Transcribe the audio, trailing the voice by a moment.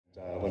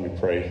Let me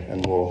pray,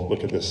 and we'll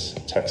look at this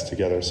text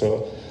together.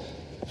 So,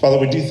 Father,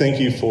 we do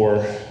thank you for,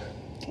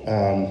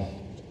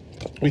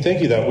 we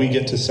thank you that we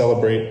get to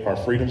celebrate our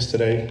freedoms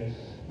today.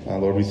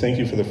 Lord, we thank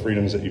you for the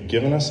freedoms that you've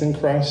given us in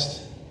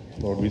Christ.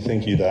 Lord, we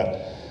thank you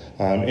that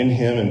in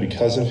him and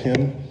because of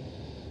him,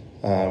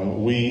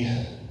 we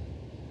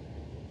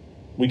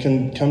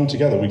can come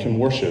together, we can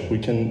worship, we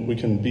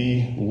can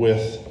be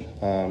with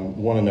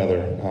one another,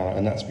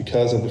 and that's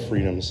because of the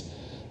freedoms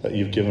that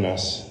you've given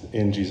us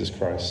in Jesus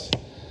Christ.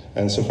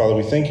 And so, Father,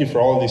 we thank you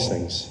for all of these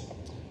things.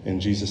 In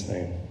Jesus'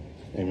 name,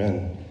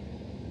 amen.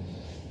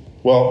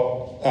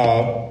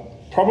 Well,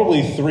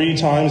 probably 3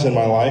 times in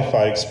my life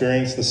I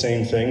experienced the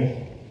same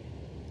thing.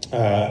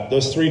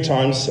 Those 3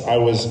 times I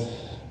was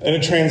in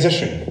a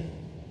transition,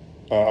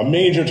 a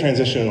major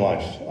transition in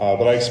life.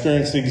 But I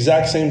experienced the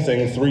exact same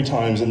thing 3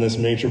 times in this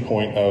major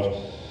point of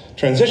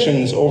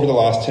transitions over the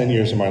last 10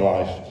 years of my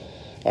life.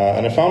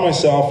 And I found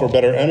myself, or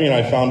better, Emmy and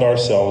I found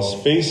ourselves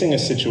facing a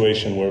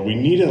situation where we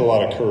needed a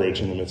lot of courage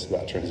in the midst of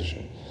that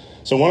transition.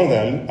 So one of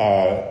them,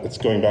 it's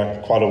going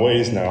back quite a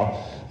ways now,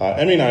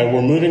 Emmy and I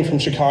were moving from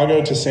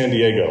Chicago to San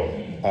Diego.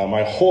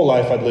 My whole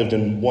life I'd lived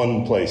in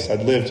one place.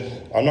 I'd lived,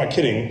 I'm not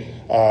kidding,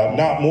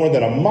 not more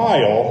than a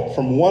mile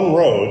from one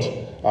road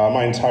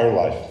my entire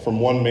life, from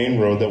one main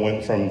road that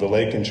went from the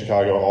lake in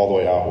Chicago all the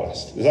way out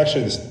west. It was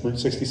actually this Route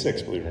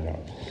 66, believe it or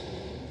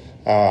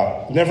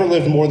not. Never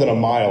lived more than a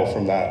mile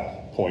from that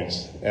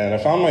point. And I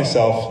found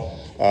myself,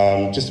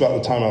 just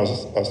about the time I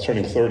was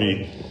turning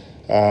 30,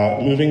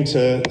 moving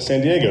to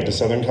San Diego, to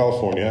Southern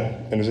California,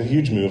 and it was a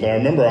huge move. And I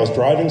remember I was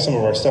driving some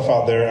of our stuff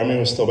out there. Emily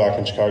was still back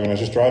in Chicago, and I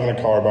was just driving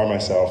a car by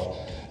myself.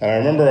 And I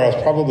remember I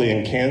was probably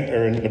in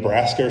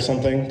Nebraska or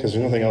something, because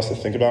there's nothing else to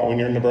think about when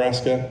you're in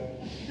Nebraska.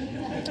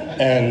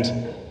 And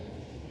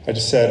I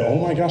just said, oh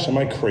my gosh, am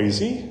I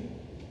crazy?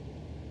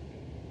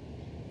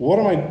 What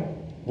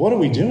are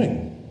we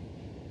doing?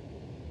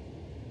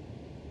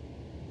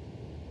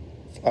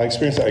 I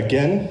experienced that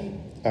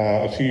again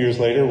a few years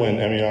later when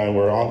Emmy and I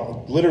were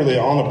literally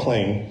on a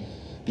plane,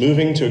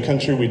 moving to a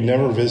country we'd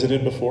never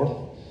visited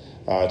before,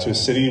 to a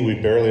city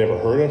we'd barely ever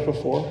heard of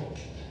before.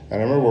 And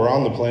I remember we're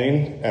on the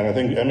plane, and I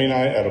think Emmy and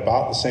I, at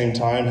about the same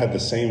time, had the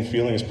same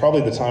feeling. It's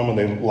probably the time when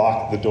they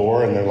locked the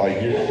door, and they're like,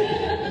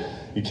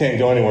 you can't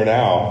go anywhere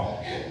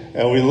now.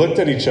 And we looked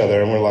at each other,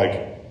 and we're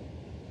like,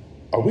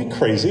 are we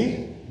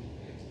crazy?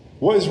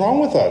 What is wrong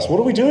with us? What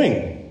are we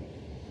doing?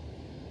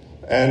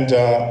 And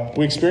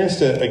we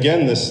experienced it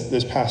again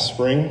this past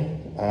spring.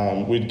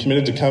 We'd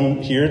committed to come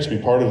here to be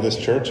part of this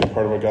church and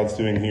part of what God's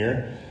doing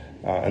here.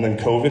 And then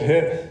COVID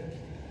hit.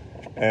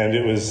 And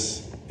it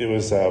was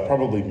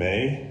probably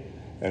May.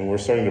 And we're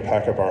starting to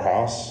pack up our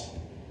house.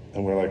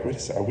 And we're like, wait a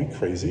second, are we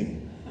crazy?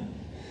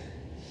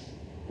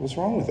 What's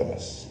wrong with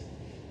us?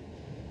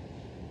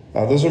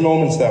 Those are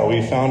moments that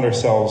we found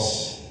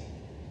ourselves,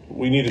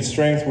 we needed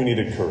strength, we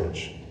needed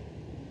courage.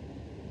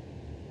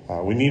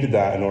 We needed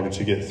that in order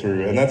to get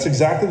through. And that's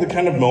exactly the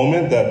kind of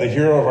moment that the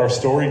hero of our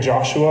story,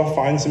 Joshua,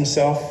 finds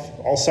himself.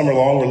 All summer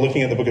long, we're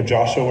looking at the book of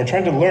Joshua. We're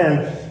trying to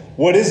learn,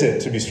 what is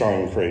it to be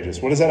strong and courageous?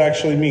 What does that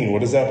actually mean? What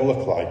does that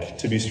look like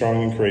to be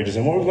strong and courageous?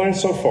 And what we've learned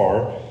so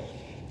far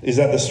is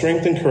that the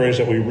strength and courage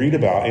that we read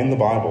about in the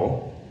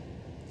Bible,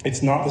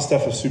 it's not the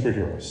stuff of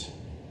superheroes.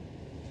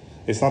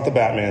 It's not the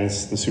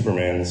Batmans, the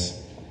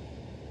Supermans,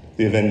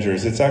 the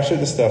Avengers. It's actually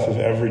the stuff of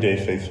everyday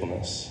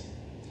faithfulness.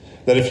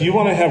 That if you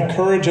want to have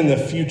courage in the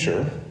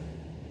future,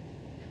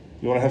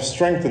 you want to have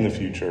strength in the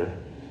future,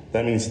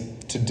 that means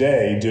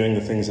today doing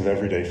the things of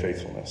everyday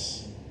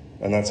faithfulness.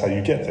 And that's how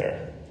you get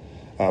there.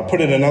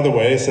 Put it another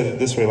way, I said it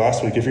this way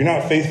last week, if you're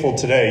not faithful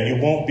today,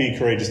 you won't be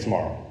courageous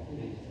tomorrow.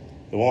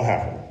 It won't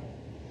happen.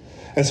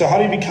 And so how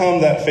do you become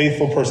that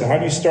faithful person? How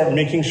do you start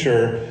making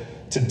sure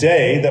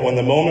today that when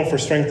the moment for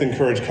strength and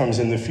courage comes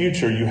in the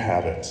future, you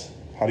have it?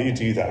 How do you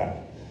do that?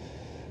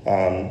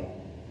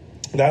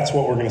 That's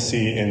what we're going to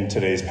see in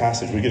today's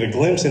passage. We get a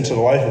glimpse into the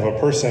life of a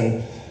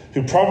person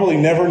who probably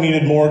never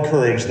needed more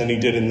courage than he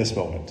did in this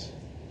moment.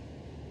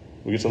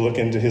 We get to look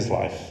into his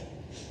life.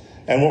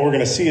 And what we're going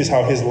to see is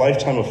how his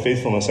lifetime of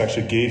faithfulness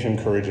actually gave him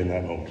courage in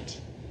that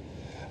moment.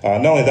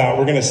 Not only that,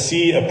 we're going to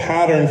see a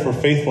pattern for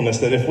faithfulness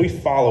that if we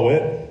follow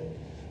it,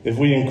 if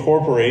we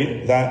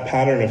incorporate that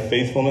pattern of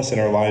faithfulness in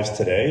our lives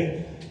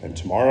today and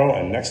tomorrow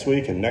and next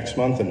week and next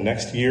month and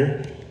next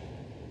year,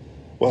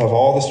 we'll have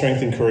all the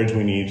strength and courage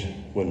we need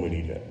when we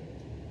need it.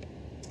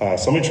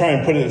 So let me try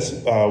and put it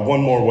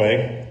one more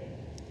way.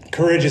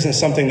 Courage isn't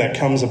something that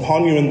comes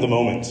upon you in the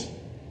moment.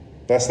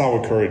 That's not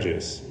what courage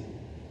is.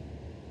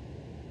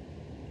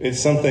 It's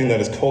something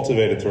that is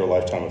cultivated through a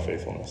lifetime of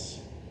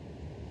faithfulness.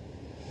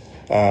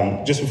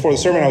 Just before the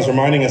sermon, I was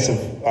reminding us of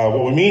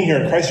what we mean here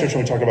at Christ Church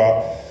when we talk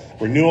about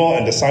renewal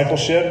and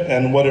discipleship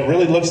and what it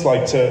really looks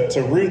like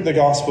to root the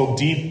gospel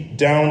deep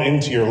down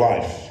into your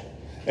life.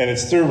 And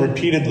it's through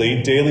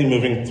repeatedly, daily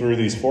moving through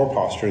these 4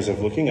 postures of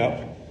looking up,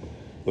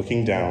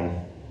 looking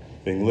down,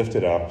 being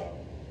lifted up,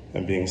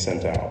 and being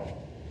sent out.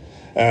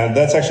 And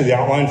that's actually the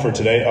outline for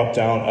today, up,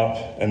 down, up,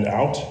 and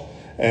out.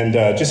 And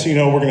just so you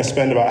know, we're going to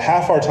spend about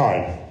half our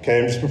time, okay,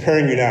 I'm just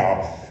preparing you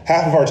now,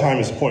 half of our time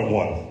is point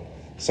one.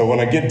 So when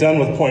I get done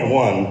with point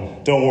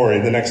one, don't worry,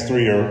 the next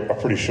three are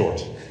pretty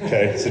short.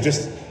 Okay? So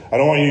I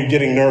don't want you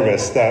getting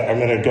nervous that I'm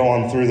going to go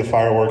on through the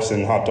fireworks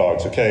and hot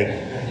dogs.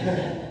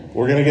 Okay?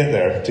 We're going to get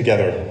there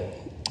together.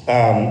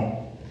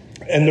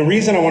 And the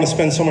reason I want to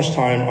spend so much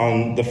time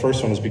on the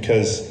first one is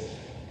because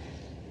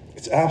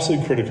it's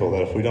absolutely critical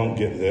that if we don't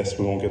get this,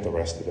 we won't get the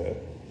rest of it.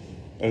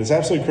 And it's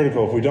absolutely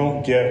critical if we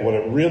don't get what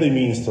it really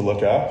means to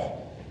look up,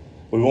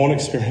 we won't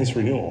experience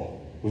renewal.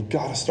 We've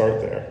got to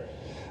start there.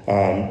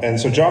 And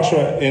so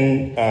Joshua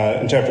in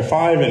chapter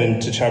 5 and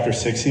into chapter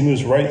 6, he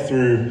moves right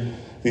through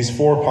these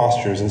four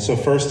postures. And so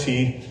first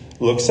he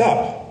looks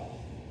up.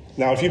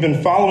 Now, if you've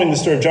been following the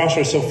story of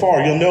Joshua so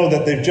far, you'll know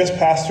that they've just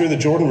passed through the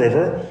Jordan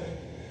River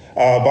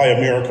by a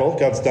miracle.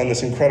 God's done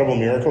this incredible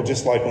miracle,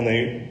 just like when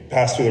they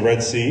passed through the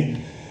Red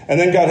Sea. And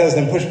then God has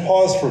them push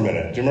pause for a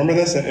minute. Do you remember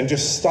this? And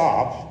just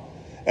stop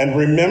and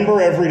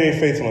remember everyday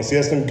faithfulness. He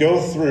has them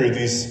go through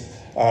these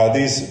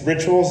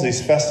rituals,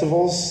 these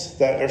festivals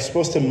that are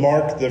supposed to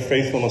mark their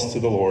faithfulness to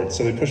the Lord.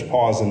 So they push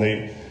pause and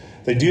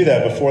they do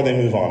that before they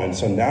move on. And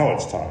so now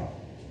it's time.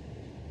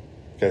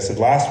 Okay, I said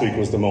last week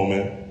was the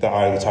moment the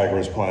Eye of the Tiger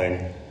was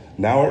playing.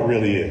 Now it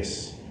really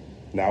is.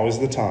 Now is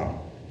the time.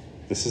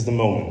 This is the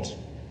moment.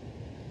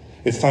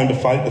 It's time to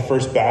fight the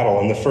first battle.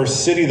 And the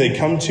first city they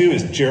come to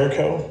is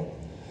Jericho,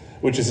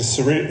 which is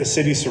a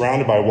city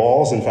surrounded by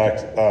walls. In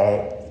fact,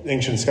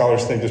 ancient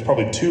scholars think there's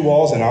probably two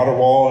walls, an outer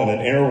wall and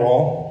an inner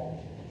wall.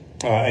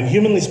 And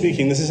humanly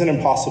speaking, this is an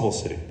impossible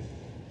city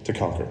to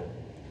conquer.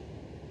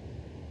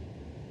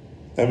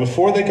 And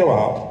before they go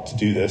out to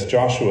do this,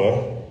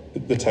 Joshua,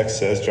 the text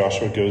says,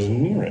 Joshua goes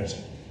near it.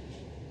 Did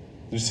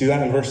you see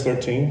that in verse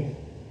 13?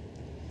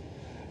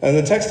 And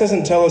the text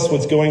doesn't tell us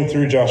what's going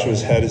through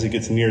Joshua's head as he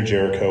gets near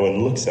Jericho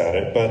and looks at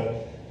it,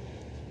 but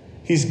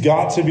he's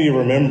got to be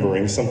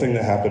remembering something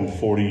that happened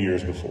 40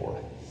 years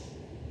before.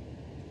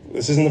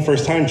 This isn't the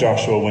first time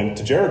Joshua went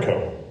to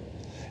Jericho.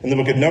 In the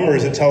book of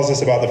Numbers, it tells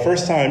us about the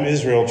first time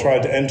Israel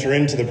tried to enter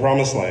into the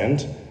promised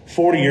land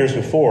 40 years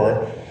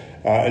before.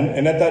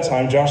 And at that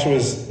time, Joshua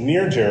was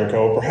near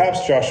Jericho.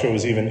 Perhaps Joshua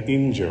was even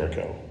in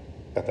Jericho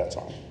at that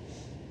time.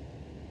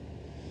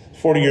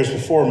 40 years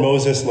before,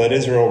 Moses led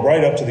Israel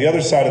right up to the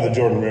other side of the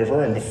Jordan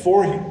River. And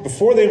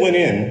before they went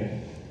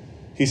in,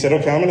 he said,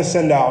 okay, I'm going to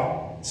send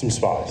out some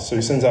spies. So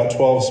he sends out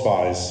 12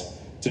 spies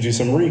to do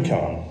some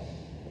recon.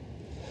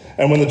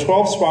 And when the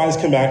 12 spies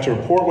come back to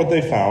report what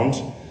they found,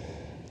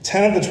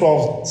 10 of the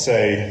 12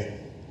 say,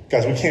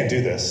 guys, we can't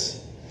do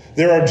this.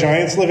 There are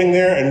giants living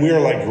there, and we are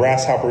like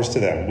grasshoppers to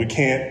them. We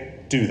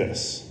can't do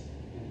this.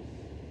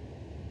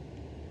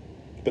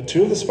 But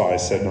 2 of the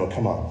spies said, no,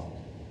 come on.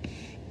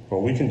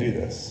 Well, we can do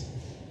this.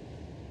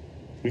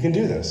 We can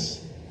do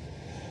this.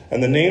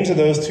 And the names of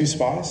those 2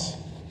 spies,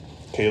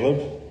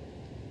 Caleb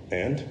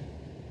and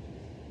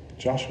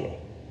Joshua.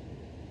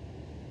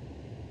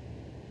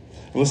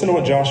 Listen to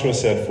what Joshua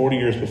said 40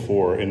 years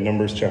before in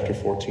Numbers chapter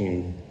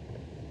 14.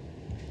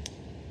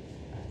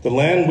 The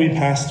land we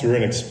passed through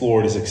and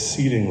explored is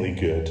exceedingly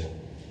good.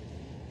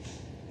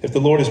 If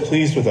the Lord is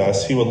pleased with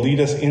us, he will lead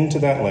us into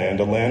that land,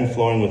 a land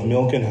flowing with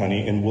milk and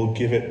honey, and will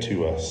give it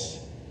to us.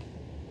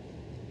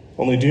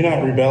 Only do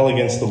not rebel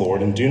against the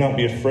Lord, and do not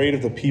be afraid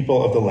of the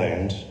people of the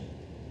land,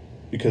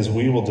 because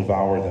we will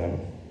devour them.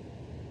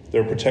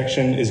 Their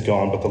protection is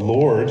gone, but the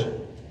Lord,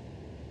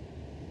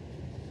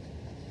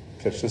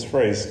 catch this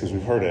phrase because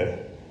we've heard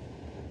it,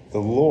 the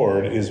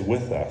Lord is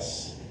with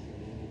us.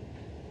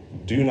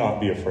 Do not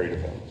be afraid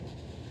of him.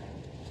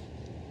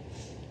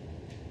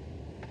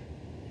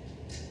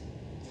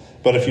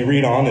 But if you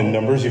read on in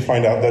Numbers, you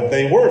find out that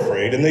they were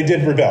afraid and they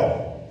did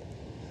rebel.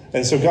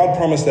 And so God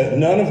promised that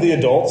none of the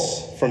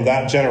adults from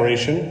that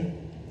generation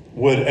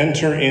would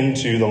enter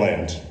into the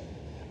land,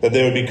 that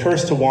they would be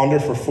cursed to wander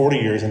for 40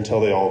 years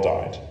until they all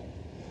died.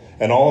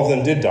 And all of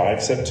them did die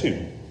except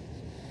 2,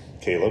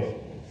 Caleb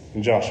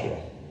and Joshua.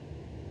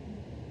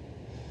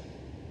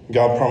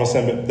 God promised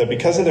them that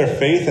because of their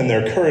faith and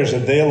their courage,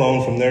 that they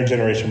alone from their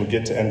generation would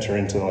get to enter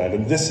into the land.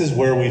 And this is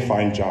where we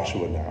find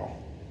Joshua now.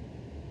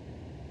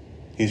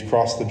 He's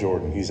crossed the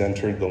Jordan. He's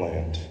entered the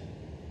land.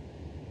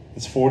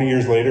 It's 40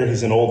 years later.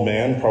 He's an old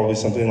man, probably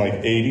something like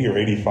 80 or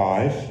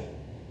 85.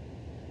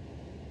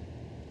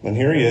 And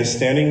here he is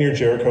standing near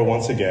Jericho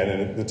once again.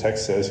 And the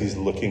text says he's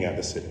looking at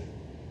the city,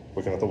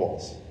 looking at the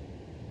walls.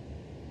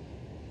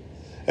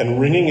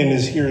 And ringing in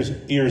his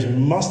ears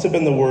must have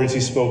been the words he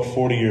spoke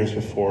 40 years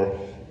before.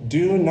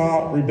 Do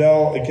not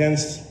rebel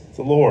against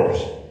the Lord.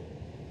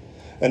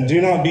 And do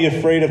not be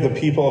afraid of the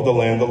people of the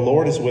land. The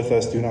Lord is with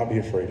us. Do not be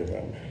afraid of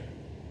them.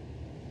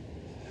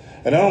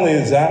 And not only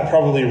is that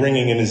probably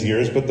ringing in his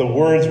ears, but the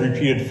words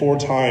repeated 4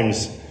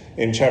 times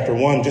in chapter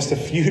 1, just a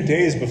few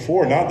days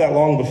before, not that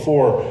long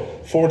before,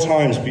 4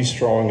 times, be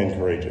strong and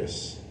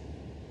courageous.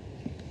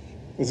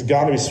 It's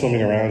got to be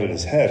swimming around in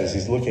his head as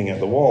he's looking at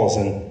the walls.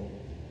 And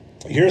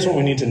here's what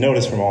we need to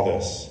notice from all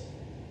this.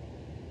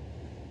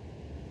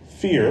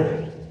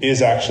 Fear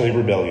is actually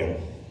rebellion.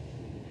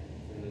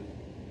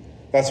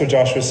 That's what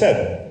Joshua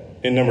said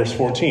in Numbers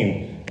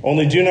 14.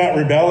 Only do not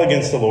rebel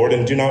against the Lord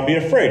and do not be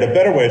afraid. A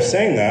better way of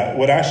saying that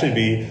would actually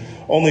be,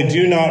 only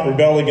do not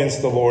rebel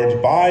against the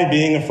Lord by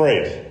being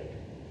afraid.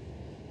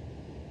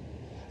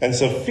 And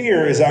so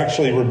fear is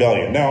actually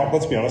rebellion. Now,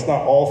 let's be honest,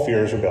 not all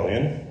fear is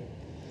rebellion.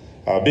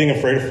 Being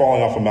afraid of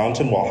falling off a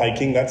mountain while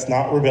hiking, that's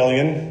not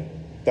rebellion.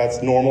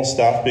 That's normal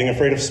stuff. Being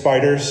afraid of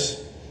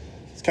spiders,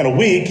 it's kind of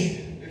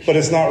weak, but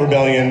it's not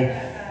rebellion.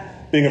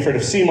 Being afraid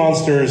of sea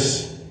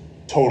monsters,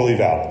 totally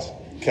valid.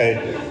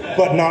 Okay?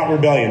 But not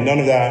rebellion. None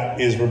of that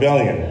is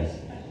rebellion.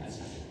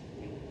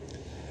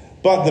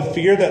 But the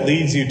fear that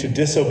leads you to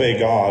disobey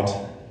God,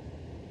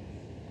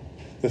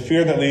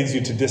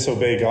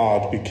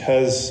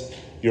 because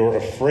you're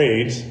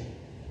afraid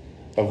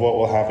of what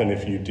will happen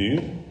if you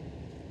do,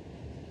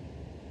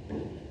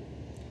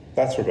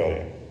 that's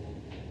rebellion.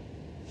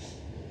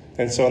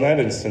 And so in that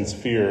instance,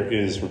 fear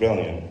is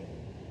rebellion.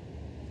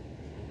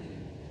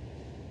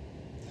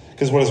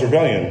 Because what is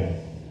rebellion?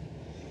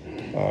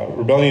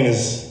 Rebellion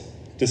is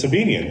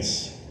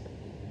disobedience.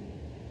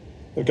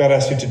 If God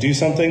asks you to do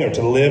something or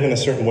to live in a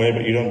certain way,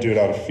 but you don't do it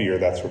out of fear,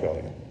 that's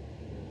rebellion.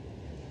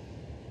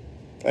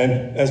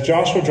 And as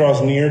Joshua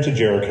draws near to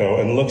Jericho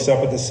and looks up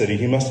at the city,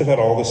 he must have had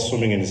all this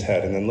swimming in his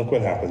head. And then look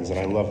what happens, and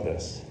I love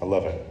this. I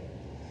love it.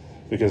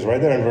 Because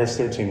right there in verse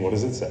 13, what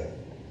does it say?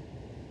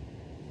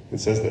 It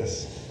says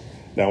this.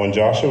 Now when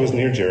Joshua was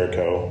near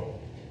Jericho,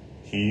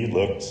 he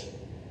looked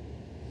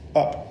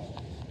up.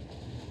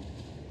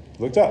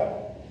 Looked up.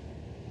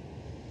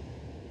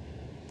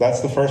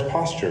 That's the first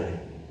posture.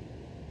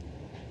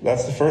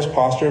 That's the first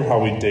posture of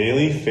how we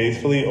daily,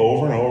 faithfully,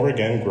 over and over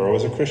again grow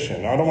as a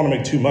Christian. Now, I don't want to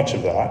make too much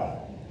of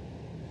that,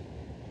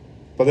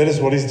 but that is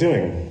what he's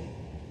doing.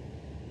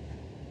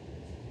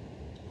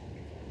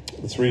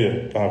 Let's read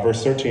it.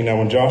 Verse 13. Now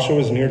when Joshua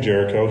was near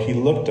Jericho, he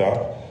looked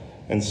up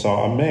and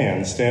saw a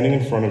man standing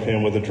in front of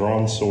him with a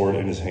drawn sword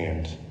in his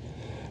hand.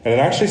 And it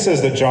actually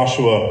says that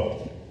Joshua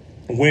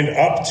went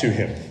up to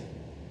him.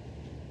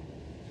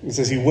 It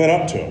says he went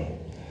up to him.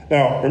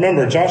 Now,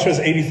 remember, Joshua's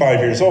 85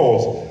 years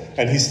old,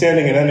 and he's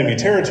standing in enemy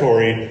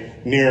territory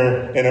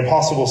near an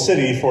impossible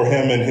city for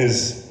him and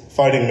his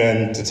fighting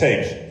men to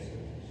take.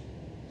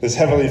 This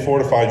heavily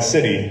fortified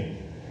city.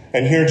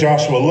 And here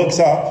Joshua looks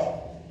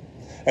up,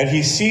 and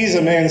he sees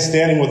a man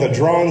standing with a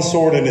drawn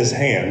sword in his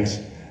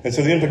hand. And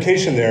so the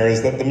implication there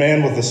is that the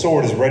man with the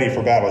sword is ready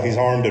for battle. He's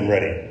armed and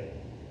ready.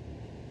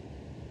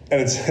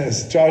 And it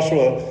says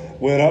Joshua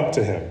went up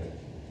to him.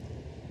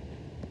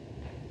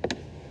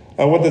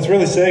 What that's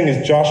really saying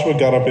is Joshua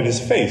got up in his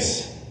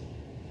face.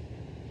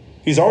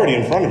 He's already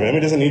in front of him. He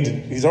doesn't need to,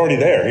 he's already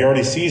there. He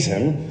already sees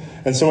him.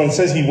 And so when it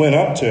says he went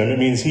up to him, it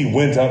means he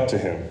went up to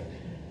him.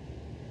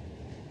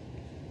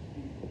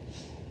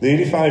 The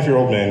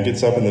 85-year-old man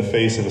gets up in the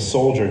face of a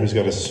soldier who's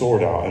got his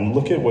sword out. And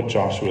look at what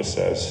Joshua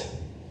says.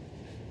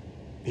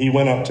 He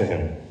went up to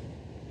him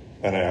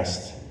and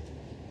asked,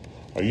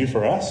 "Are you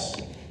for us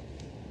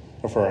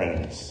or for our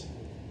enemies?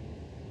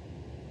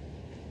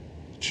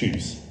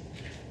 Choose."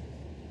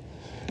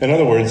 In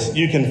other words,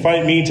 you can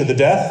fight me to the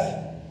death,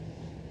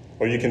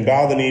 or you can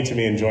bow the knee to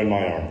me and join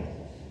my army.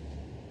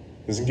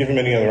 Doesn't give him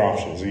any other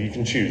options. You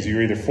can choose.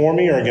 You're either for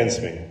me or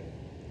against me.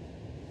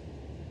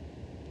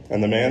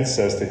 And the man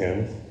says to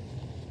him,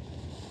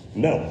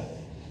 "No."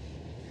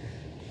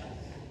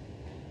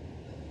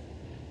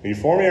 Are you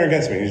for me or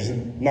against me? He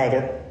said,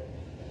 "Neither."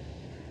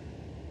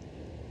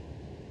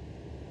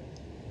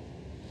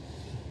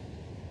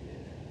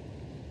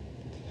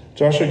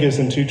 Joshua gives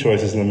him two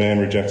choices, and the man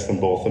rejects them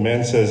both. The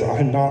man says,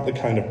 "I'm not the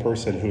kind of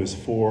person who is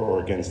for or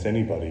against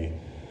anybody.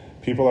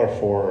 People are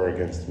for or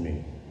against me."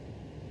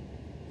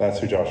 That's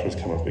who Joshua's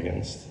come up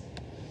against.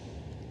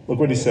 Look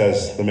what he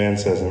says, the man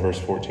says in verse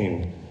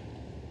 14.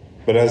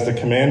 "But as the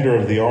commander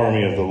of the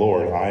army of the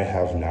Lord, I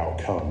have now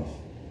come."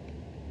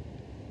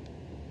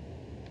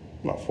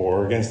 I'm not for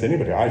or against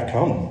anybody. I've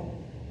come.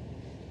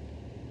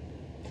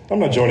 I'm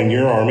not joining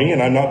your army,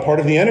 and I'm not part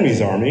of the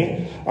enemy's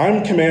army.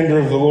 I'm commander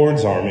of the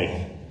Lord's army.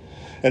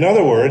 In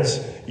other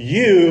words,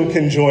 you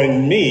can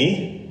join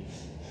me,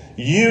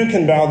 you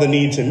can bow the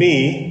knee to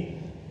me,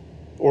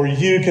 or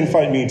you can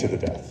fight me to the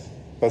death.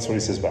 That's what he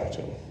says back to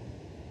him.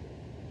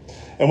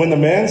 And when the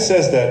man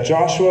says that,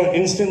 Joshua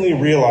instantly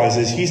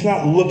realizes he's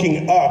not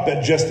looking up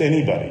at just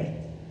anybody.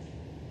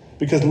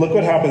 Because look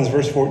what happens,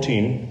 verse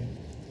 14.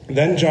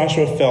 Then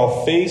Joshua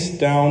fell face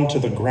down to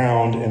the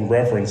ground in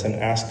reverence and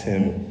asked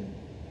him,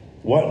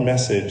 "What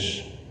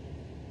message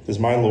does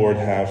my Lord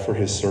have for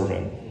his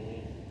servant?"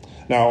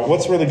 Now,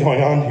 what's really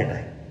going on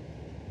here?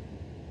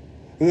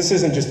 This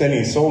isn't just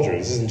any soldier.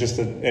 This isn't just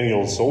any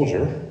old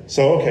soldier.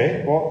 So,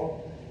 okay,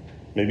 well,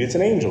 maybe it's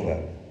an angel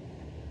then.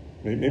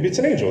 Maybe it's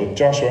an angel.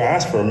 Joshua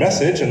asked for a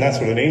message, and that's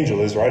what an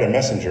angel is, right? A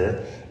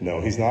messenger. No,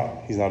 he's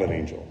not an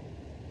angel.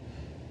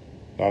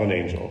 Not an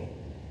angel.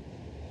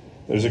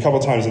 There's a couple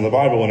times in the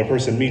Bible when a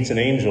person meets an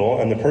angel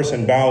and the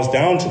person bows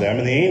down to them,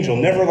 and the angel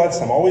never lets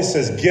them, always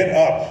says, "Get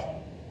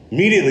up."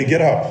 Immediately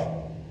get up.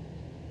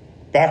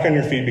 Back on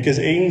your feet, because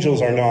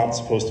angels are not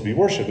supposed to be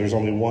worshipped. There's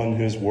only one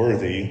who's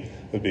worthy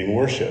of being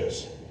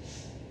worshipped.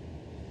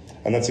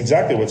 And that's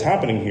exactly what's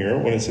happening here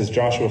when it says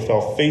Joshua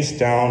fell face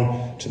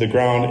down to the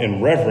ground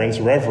in reverence.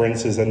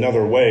 Reverence is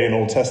another way, an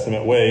Old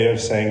Testament way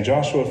of saying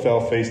Joshua fell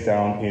face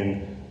down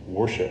in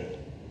worship.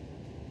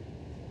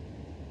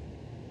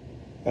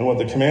 And what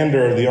the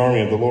commander of the army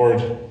of the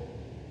Lord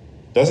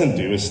doesn't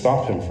do is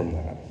stop him from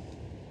that.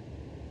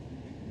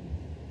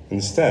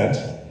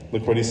 Instead,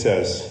 look what he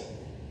says.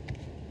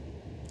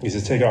 He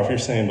says, take off your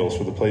sandals,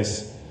 for the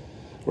place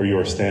where you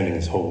are standing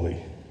is holy.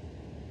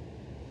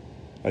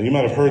 Now, you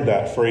might have heard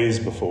that phrase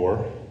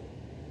before.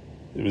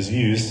 It was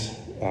used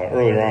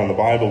earlier on in the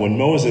Bible when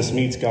Moses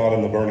meets God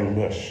in the burning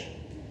bush.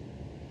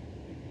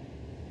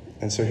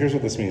 And so here's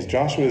what this means.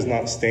 Joshua is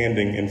not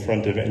standing in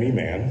front of any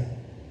man.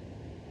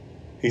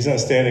 He's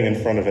not standing in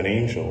front of an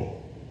angel.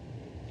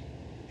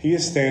 He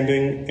is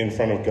standing in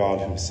front of God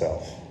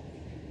himself.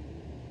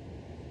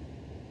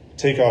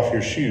 Take off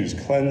your shoes,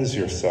 cleanse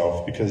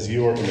yourself, because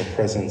you are in the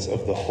presence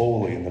of the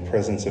holy, in the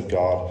presence of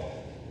God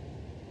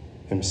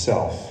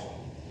himself.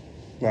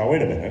 Now,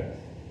 wait a minute.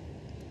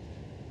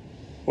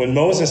 When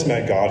Moses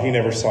met God, he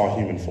never saw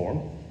human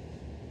form.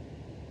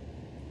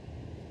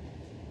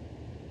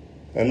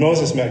 And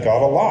Moses met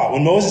God a lot.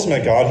 When Moses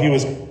met God,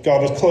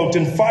 God was cloaked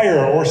in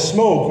fire or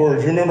smoke, or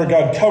if you remember,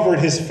 God covered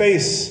his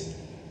face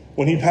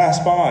when he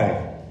passed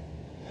by.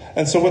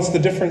 And so what's the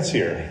difference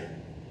here?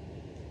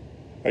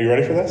 Are you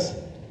ready for this?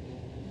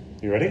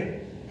 You ready?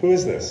 Who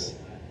is this?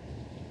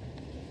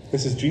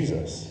 This is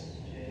Jesus.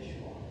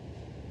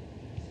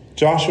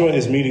 Joshua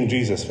is meeting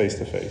Jesus face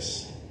to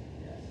face.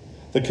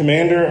 The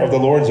commander of the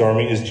Lord's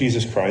army is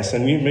Jesus Christ.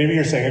 And maybe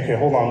you're saying, okay,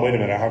 hold on, wait a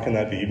minute. How can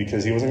that be?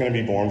 Because he wasn't going to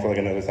be born for like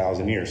another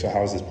 1,000 years. So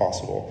how is this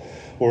possible?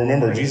 Well,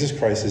 remember, Jesus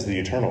Christ is the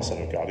eternal Son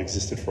of God,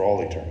 existed for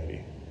all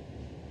eternity.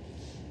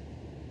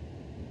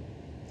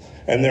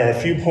 And there are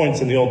a few points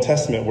in the Old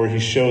Testament where he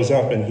shows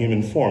up in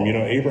human form. You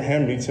know,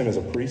 Abraham meets him as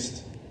a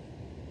priest.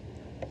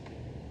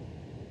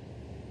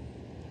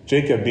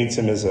 Jacob meets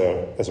him as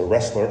a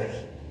wrestler.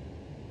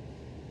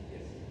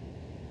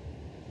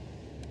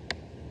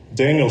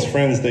 Daniel's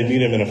friends, they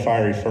meet him in a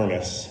fiery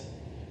furnace.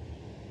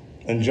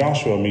 And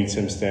Joshua meets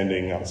him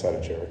standing outside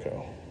of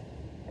Jericho.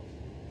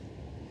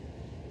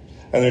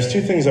 And there's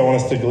two things I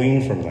want us to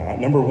glean from that.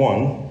 Number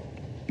one,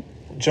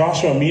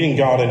 Joshua meeting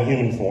God in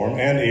human form,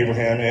 and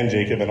Abraham and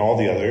Jacob and all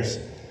the others,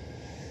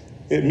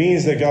 it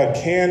means that God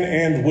can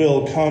and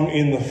will come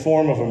in the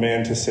form of a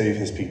man to save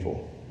his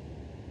people.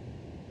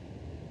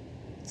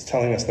 It's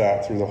telling us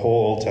that through the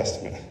whole Old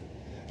Testament.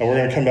 And we're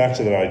going to come back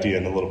to that idea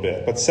in a little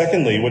bit. But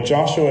secondly, what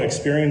Joshua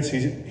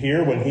experiences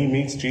here when he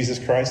meets Jesus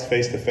Christ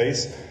face to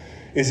face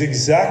is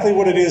exactly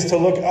what it is to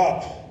look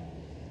up,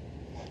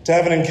 to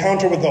have an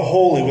encounter with the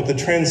holy, with the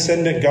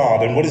transcendent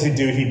God. And what does he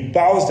do? He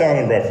bows down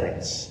in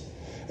reverence.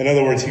 In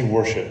other words, he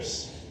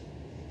worships.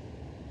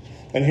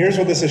 And here's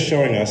what this is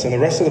showing us, and the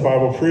rest of the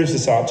Bible proves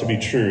this out to be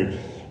true.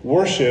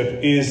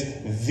 Worship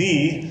is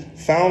the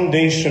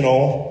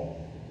foundational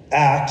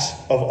act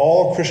of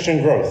all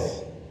Christian growth.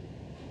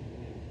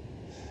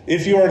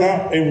 If you are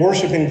not a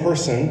worshiping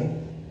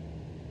person,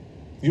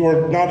 you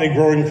are not a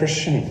growing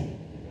Christian.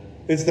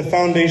 It's the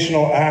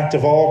foundational act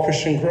of all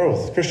Christian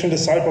growth, Christian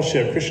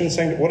discipleship, Christian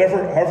sanctification,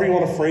 however you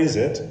want to phrase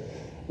it.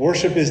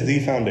 Worship is the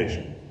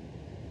foundation.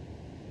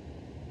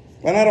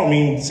 And I don't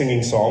mean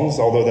singing songs,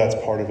 although that's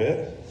part of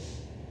it.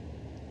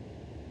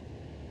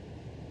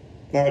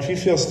 Now, if you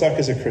feel stuck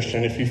as a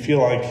Christian, if you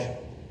feel like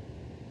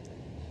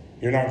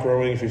you're not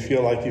growing, if you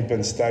feel like you've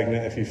been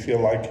stagnant, if you feel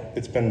like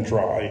it's been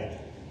dry,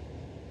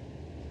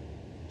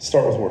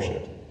 start with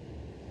worship.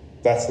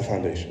 That's the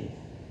foundation.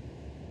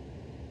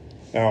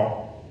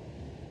 Now,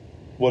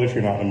 what if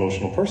you're not an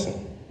emotional person?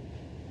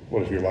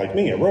 What if you're like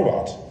me, a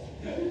robot?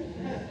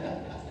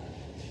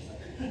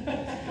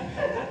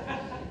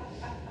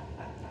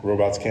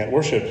 Robots can't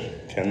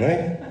worship, can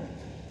they?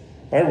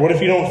 All right, what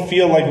if you don't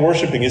feel like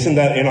worshiping? Isn't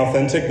that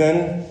inauthentic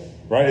then?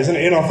 Right? Isn't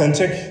it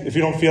inauthentic if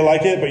you don't feel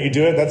like it, but you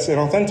do it? That's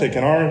inauthentic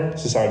in our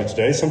society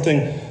today.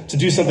 To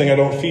do something I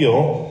don't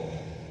feel.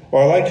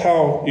 Well, I like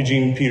how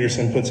Eugene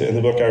Peterson puts it in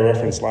the book I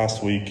referenced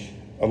last week,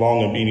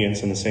 Along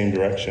Obedience in the Same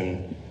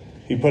Direction.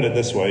 He put it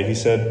this way. He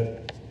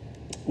said,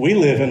 we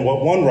live in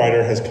what one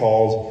writer has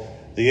called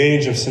the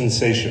age of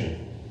sensation.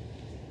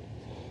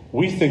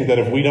 We think that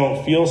if we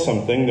don't feel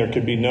something, there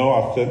could be no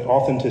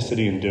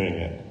authenticity in doing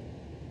it.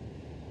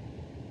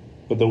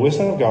 But the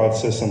wisdom of God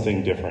says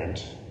something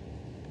different.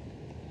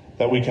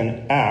 That we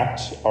can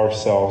act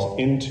ourselves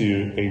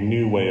into a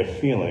new way of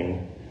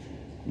feeling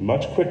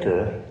much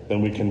quicker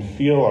than we can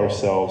feel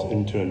ourselves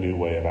into a new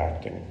way of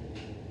acting.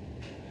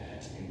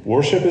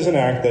 Worship is an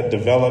act that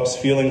develops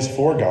feelings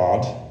for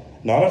God,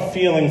 not a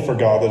feeling for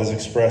God that is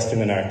expressed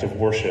in an act of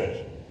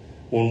worship.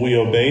 When we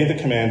obey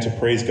the command to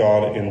praise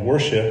God in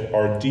worship,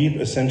 our deep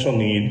essential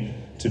need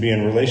to be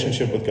in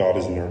relationship with God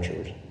is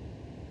nurtured.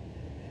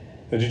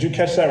 Now, did you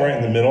catch that right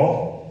in the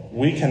middle?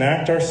 We can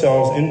act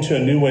ourselves into a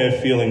new way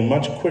of feeling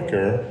much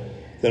quicker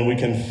than we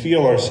can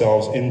feel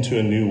ourselves into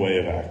a new way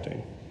of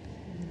acting.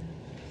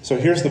 So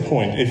here's the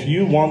point. If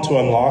you want to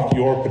unlock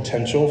your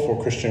potential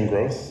for Christian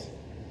growth,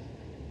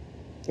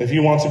 if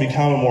you want to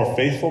become a more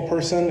faithful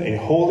person, a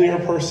holier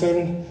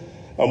person,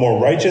 a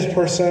more righteous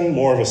person,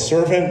 more of a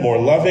servant, more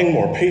loving,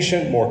 more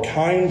patient, more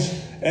kind,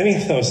 any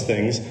of those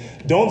things,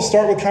 don't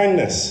start with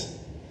kindness.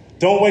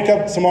 Don't wake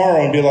up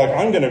tomorrow and be like,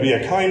 I'm going to be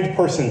a kind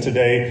person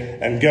today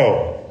and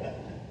go.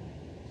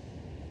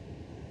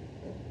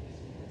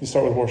 You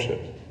start with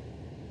worship.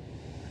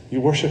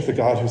 You worship the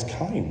God who's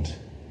kind.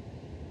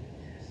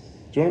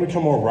 Do you want to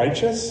become more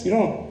righteous? You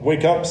don't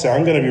wake up and say,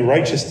 I'm going to be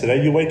righteous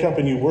today. You wake up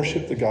and you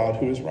worship the God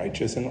who is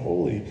righteous and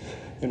holy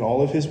in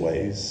all of his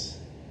ways.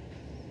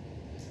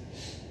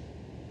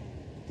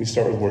 You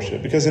start with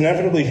worship. Because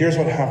inevitably, here's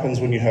what happens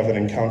when you have an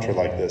encounter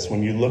like this.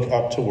 When you look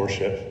up to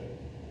worship,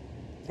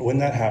 when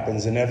that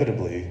happens,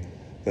 inevitably,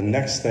 the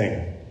next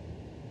thing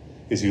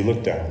is you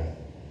look down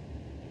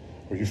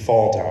or you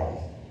fall down.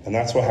 And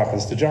that's what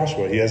happens to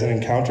Joshua. He has an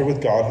encounter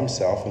with God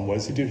himself, and what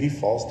does he do? He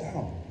falls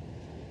down.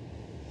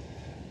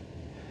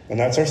 And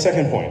that's our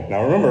second point.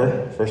 Now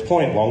remember, first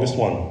point, longest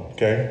one,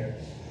 okay?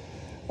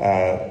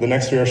 The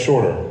next three are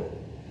shorter.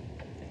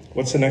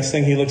 What's the next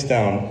thing? He looks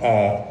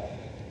down.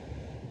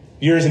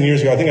 Years and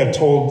years ago, I think I've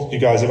told you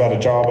guys about a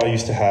job I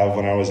used to have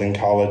when I was in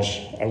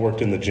college. I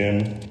worked in the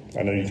gym.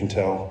 I know you can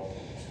tell.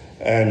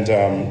 And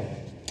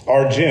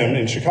our gym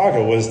in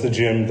Chicago was the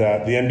gym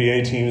that the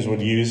NBA teams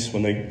would use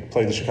when they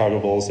played the Chicago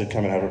Bulls. They'd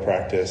come and have a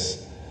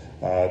practice.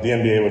 The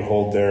NBA would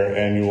hold their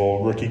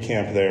annual rookie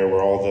camp there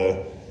where all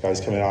the guys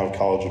coming out of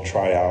college would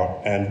try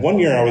out. And one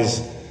year I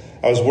was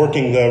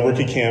working the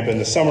rookie camp in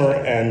the summer,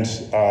 and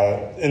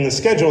in the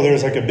schedule there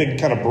was like a big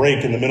kind of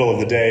break in the middle of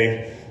the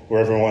day where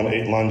everyone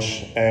ate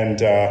lunch.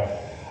 And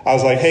I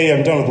was like, hey,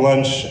 I'm done with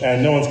lunch,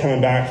 and no one's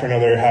coming back for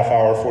another half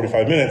hour,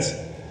 45 minutes.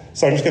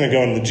 So I'm just going to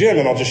go in the gym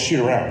and I'll just shoot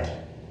around.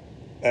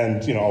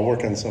 And, I'll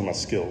work on some of my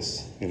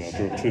skills,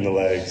 between the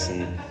legs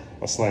and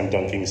my slam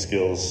dunking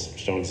skills,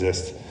 which don't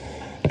exist.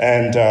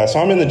 And so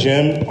I'm in the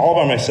gym all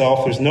by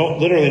myself. There's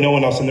literally no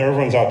one else in there.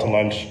 Everyone's out to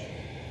lunch.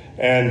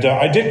 And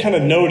I did kind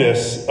of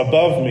notice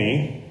above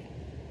me,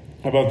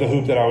 above the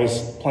hoop that I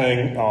was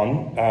playing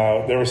on,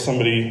 there was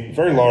somebody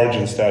very large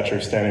in stature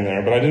standing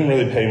there, but I didn't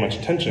really pay much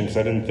attention because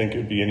I didn't think it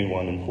would be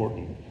anyone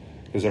important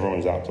because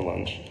everyone's out to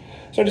lunch.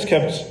 So I just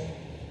kept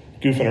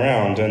goofing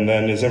around, and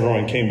then as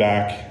everyone came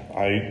back,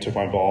 I took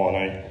my ball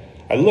and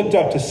I looked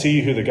up to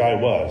see who the guy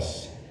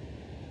was.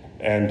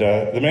 And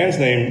the man's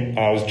name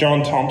was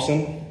John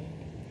Thompson.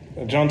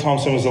 John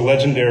Thompson was a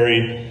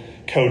legendary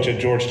coach at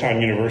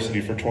Georgetown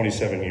University for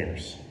 27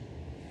 years.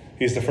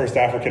 He's the first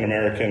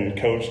African-American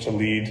coach to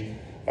lead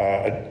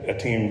a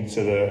team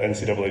to the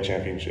NCAA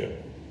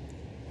championship.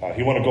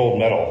 He won a gold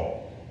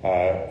medal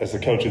as the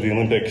coach of the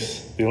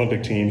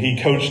Olympic team.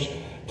 He coached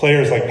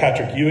players like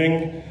Patrick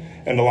Ewing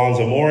and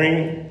Alonzo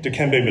Mourning,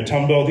 Dikembe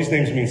Mutombo. These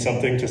names mean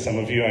something to some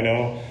of you, I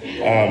know.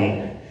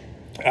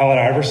 Allen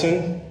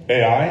Iverson,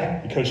 AI.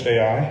 He coached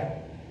AI.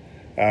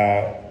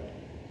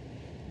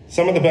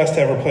 Some of the best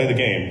to ever play the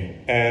game.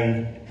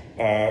 And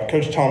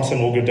Coach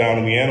Thompson will go down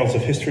in the annals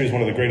of history as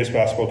one of the greatest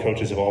basketball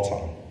coaches of all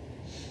time.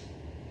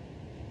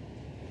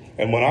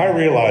 And when I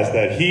realized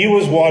that he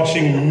was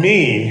watching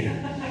me,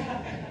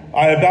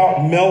 I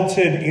about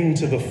melted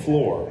into the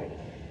floor.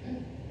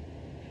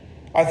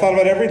 I thought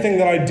about everything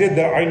that I did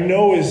that I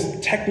know is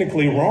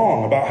technically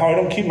wrong, about how I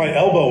don't keep my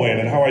elbow in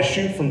and how I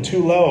shoot from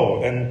too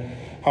low and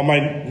how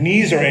my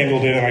knees are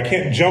angled in and I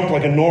can't jump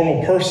like a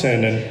normal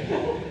person.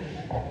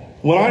 And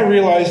when I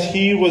realized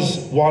he was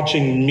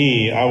watching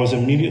me, I was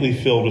immediately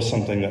filled with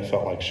something that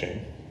felt like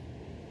shame.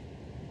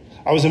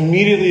 I was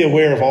immediately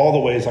aware of all the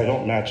ways I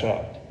don't match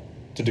up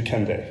to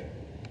Dikembe.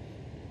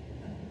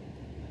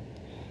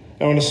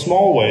 Now, in a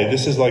small way,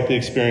 this is like the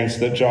experience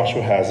that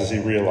Joshua has as he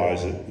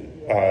realizes it.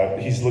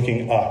 He's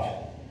looking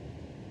up.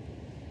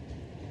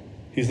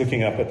 He's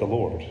looking up at the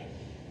Lord.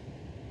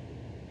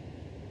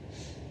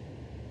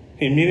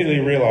 He immediately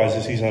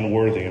realizes he's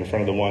unworthy in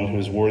front of the one who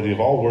is worthy of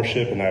all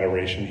worship and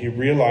adoration. He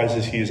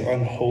realizes he is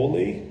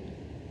unholy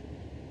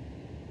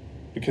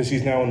because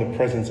he's now in the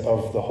presence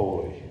of the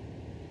holy.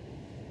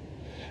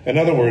 In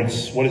other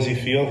words, what does he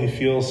feel? He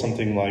feels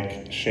something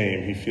like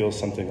shame. He feels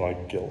something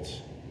like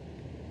guilt.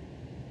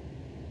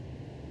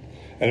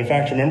 And in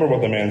fact, remember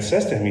what the man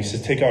says to him. He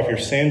says, take off your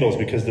sandals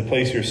because the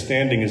place you're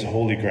standing is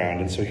holy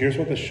ground. And so here's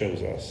what this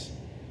shows us.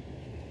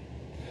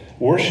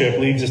 Worship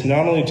leads us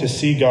not only to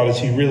see God as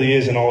he really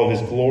is in all of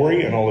his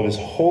glory and all of his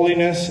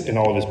holiness, in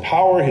all of his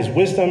power, his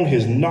wisdom,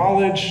 his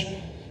knowledge,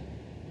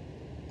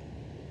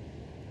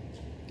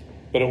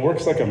 but it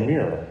works like a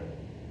mirror.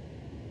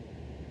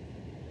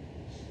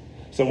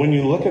 So when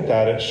you look at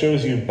that, it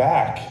shows you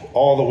back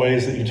all the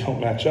ways that you don't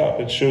match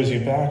up. It shows you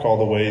back all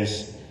the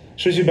ways,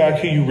 shows you back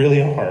who you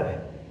really are.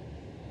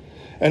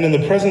 And in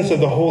the presence of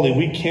the holy,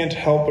 we can't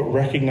help but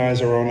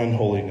recognize our own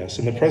unholiness.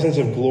 In the presence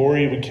of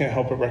glory, we can't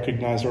help but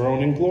recognize our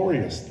own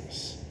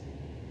ingloriousness.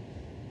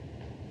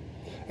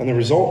 And the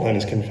result then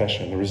is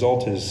confession. The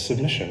result is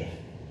submission.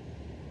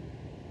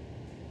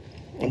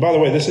 And by the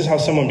way, this is how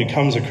someone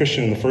becomes a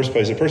Christian in the first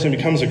place. A person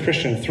becomes a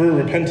Christian through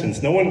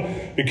repentance. No one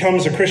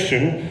becomes a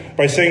Christian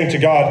by saying to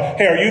God,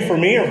 hey, are you for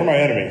me or for my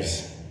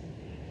enemies?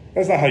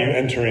 That's not how you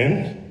enter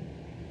in.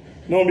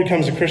 No one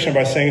becomes a Christian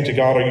by saying to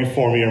God, are you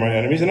for me or my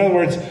enemies? In other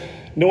words,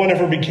 no one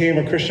ever became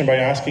a Christian by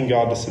asking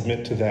God to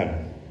submit to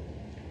them.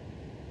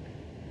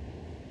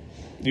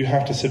 You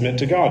have to submit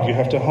to God. You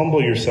have to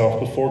humble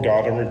yourself before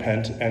God and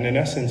repent. And in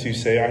essence, you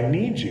say, I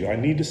need you. I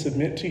need to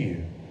submit to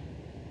you.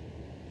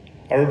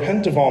 I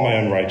repent of all my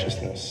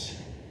unrighteousness.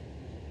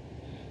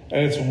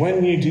 And it's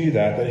when you do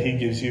that that he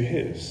gives you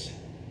his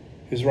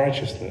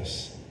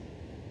righteousness.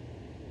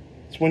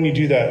 It's when you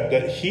do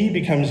that he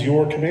becomes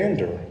your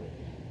commander.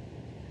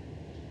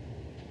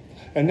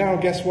 And now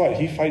guess what?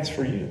 He fights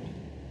for you.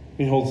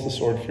 He holds the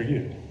sword for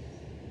you.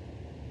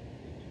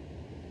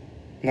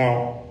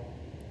 Now,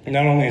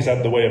 not only is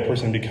that the way a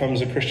person becomes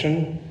a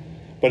Christian,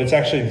 but it's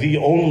actually the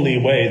only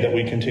way that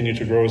we continue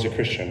to grow as a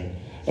Christian.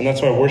 And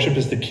that's why worship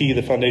is the key,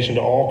 the foundation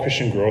to all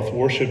Christian growth.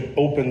 Worship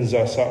opens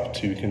us up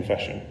to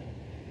confession,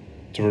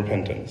 to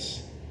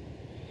repentance.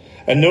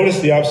 And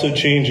notice the absolute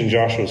change in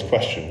Joshua's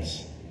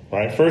questions.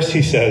 Right? First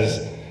he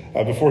says,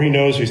 before he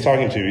knows who he's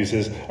talking to, he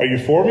says, are you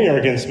for me or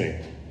against me?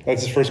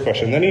 That's his first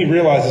question. Then he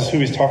realizes who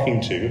he's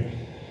talking to.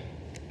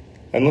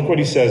 And look what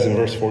he says in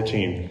verse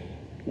 14.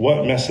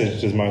 What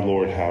message does my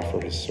Lord have for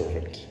his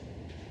servant?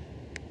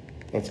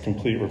 That's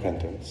complete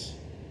repentance.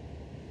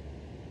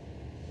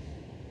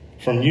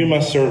 From you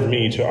must serve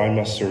me to I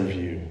must serve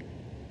you.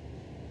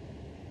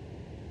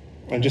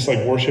 And just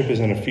like worship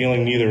isn't a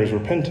feeling, neither is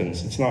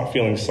repentance. It's not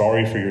feeling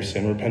sorry for your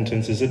sin.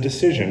 Repentance is a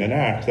decision, an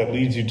act that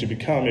leads you to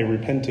become a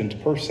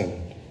repentant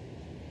person.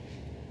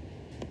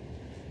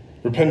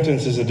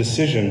 Repentance is a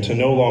decision to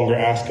no longer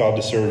ask God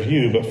to serve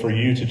you, but for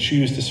you to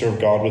choose to serve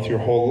God with your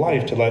whole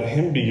life, to let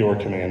him be your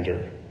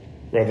commander,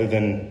 rather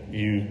than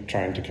you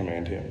trying to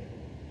command him.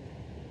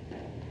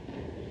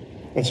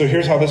 And so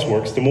here's how this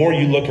works. The more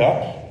you look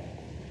up,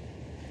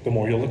 the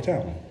more you'll look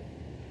down.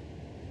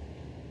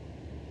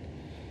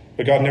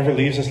 But God never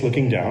leaves us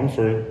looking down.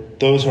 For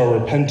those who are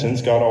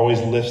repentant, God always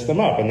lifts them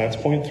up. And that's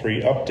point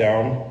 3, up,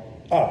 down,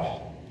 up.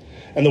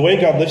 And the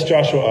way God lifts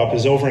Joshua up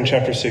is over in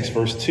chapter 6,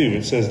 verse 2.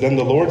 It says, then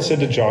the Lord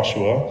said to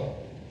Joshua,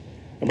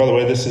 and by the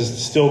way, this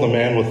is still the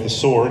man with the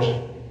sword,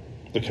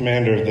 the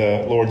commander of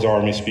the Lord's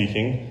army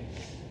speaking.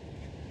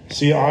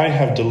 See, I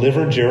have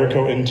delivered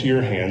Jericho into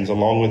your hands,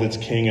 along with its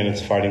king and its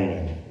fighting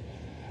men.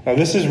 Now,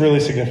 this is really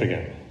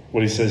significant,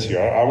 what he says here.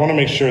 I want to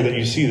make sure that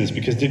you see this,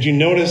 because did you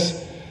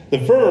notice the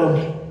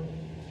verb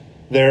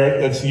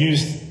there that's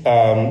used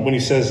when he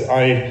says,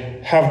 I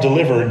have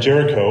delivered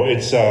Jericho?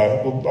 It's,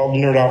 I'll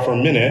nerd out for a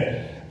minute.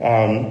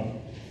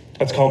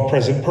 That's called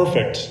present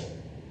perfect.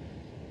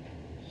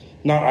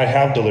 Not I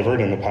have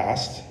delivered in the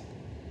past.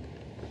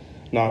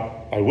 Not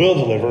I will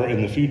deliver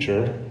in the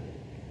future.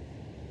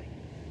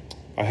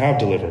 I have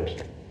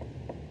delivered.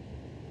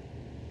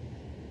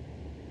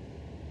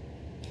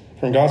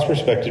 From God's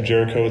perspective,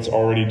 Jericho, it's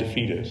already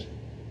defeated.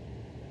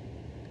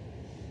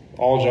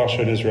 All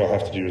Joshua and Israel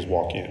have to do is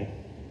walk in.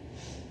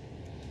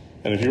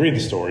 And if you read the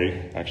story,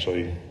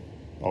 actually,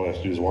 all they have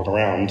to do is walk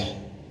around,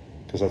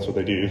 because that's what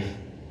they do.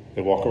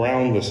 They walk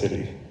around the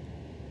city.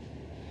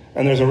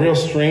 And there's a real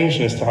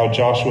strangeness to how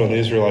Joshua and the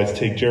Israelites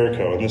take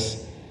Jericho. And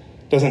this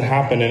doesn't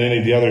happen in any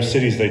of the other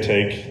cities they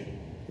take.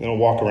 They don't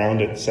walk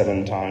around it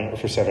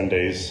for 7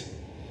 days.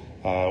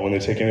 When they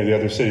take any of the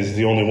other cities, it's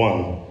the only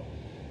one.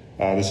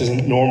 This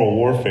isn't normal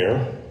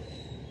warfare.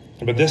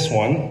 But this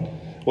one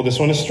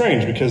is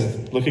strange,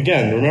 because look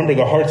again. Remember,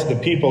 the hearts of the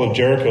people of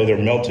Jericho, they're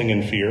melting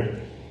in fear.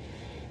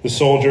 The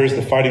soldiers,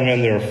 the fighting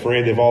men, they're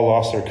afraid. They've all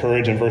lost their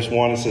courage. In verse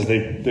 1, it says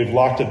they've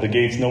locked up the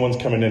gates. No one's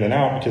coming in and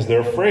out because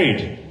they're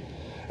afraid.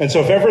 And so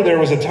if ever there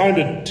was a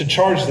time to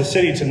charge the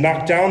city, to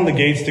knock down the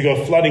gates, to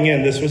go flooding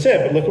in, this was it.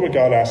 But look at what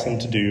God asked them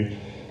to do.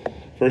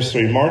 Verse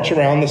 3, march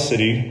around the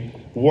city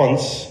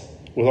once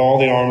with all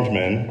the armed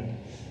men.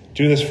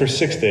 Do this for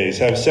 6 days.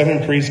 Have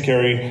 7 priests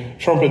carry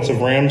trumpets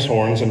of ram's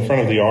horns in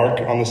front of the ark.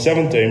 On the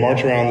 7th day,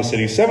 march around the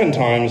city 7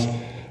 times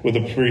with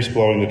the priests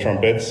blowing the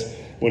trumpets.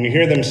 When you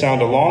hear them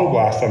sound a long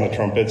blast on the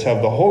trumpets,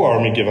 have the whole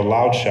army give a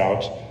loud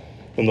shout.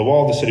 Then the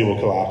wall of the city will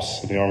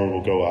collapse and the armor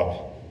will go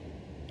up.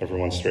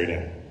 Everyone straight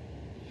in.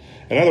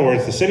 In other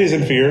words, the city's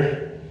in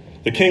fear.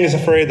 The king is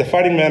afraid. The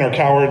fighting men are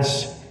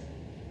cowards.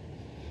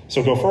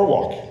 So go for a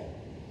walk.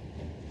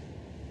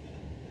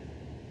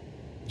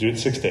 Do it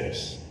 6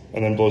 days.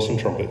 And then blow some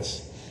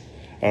trumpets.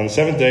 And on the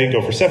 7th day,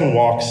 go for 7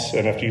 walks.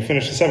 And after you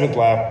finish the 7th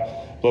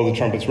lap, blow the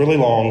trumpets really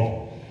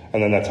long.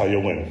 And then that's how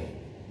you'll win.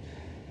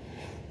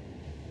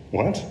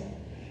 What?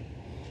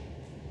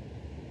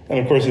 And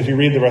of course, if you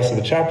read the rest of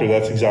the chapter,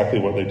 that's exactly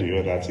what they do,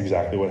 and that's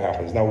exactly what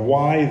happens. Now,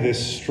 why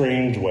this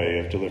strange way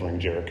of delivering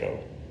Jericho?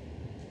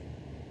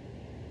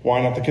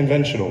 Why not the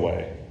conventional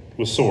way,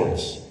 with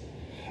swords?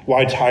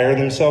 Why tire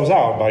themselves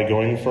out by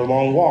going for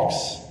long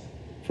walks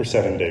for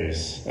 7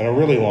 days, and a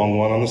really long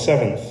one on the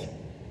 7th?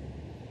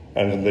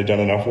 And have they done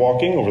enough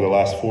walking over the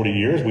last 40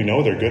 years? We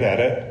know they're good at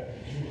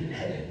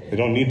it. They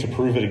don't need to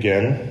prove it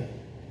again.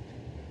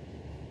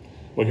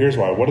 Well, here's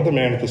why. What did the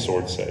man with the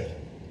sword say?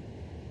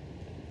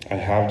 I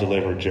have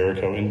delivered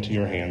Jericho into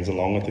your hands,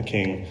 along with the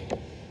king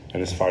and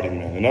his fighting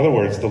men. In other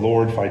words, the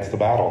Lord fights the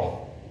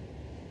battle.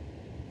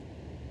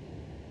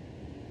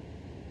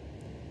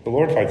 The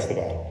Lord fights the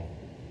battle.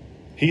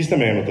 He's the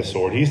man with the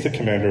sword. He's the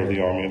commander of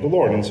the army of the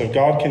Lord. And so if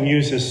God can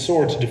use his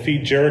sword to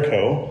defeat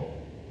Jericho,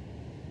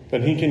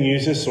 then he can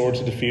use his sword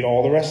to defeat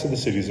all the rest of the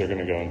cities they're going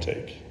to go and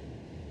take.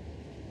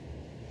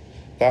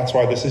 That's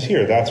why this is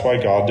here. That's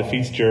why God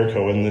defeats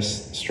Jericho in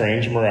this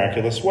strange,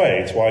 miraculous way.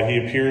 It's why he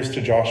appears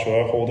to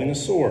Joshua holding a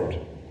sword.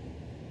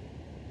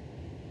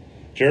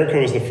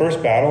 Jericho is the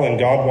first battle, and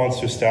God wants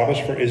to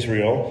establish for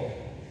Israel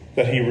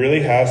that he really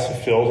has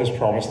fulfilled his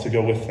promise to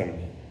go with them.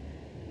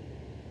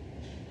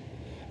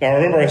 Now,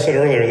 remember I said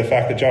earlier, the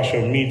fact that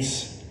Joshua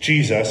meets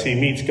Jesus, he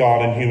meets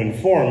God in human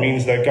form,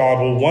 means that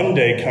God will one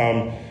day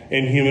come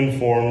in human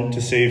form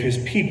to save his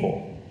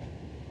people.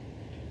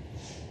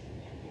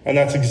 And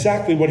that's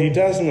exactly what he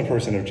does in the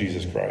person of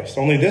Jesus Christ.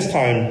 Only this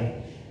time,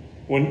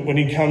 when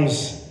he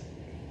comes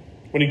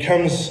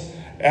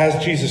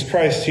as Jesus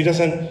Christ, he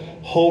doesn't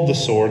hold the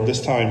sword.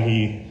 This time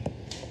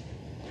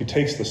he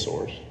takes the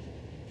sword.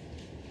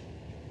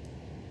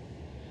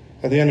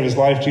 At the end of his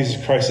life,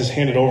 Jesus Christ is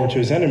handed over to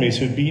his enemies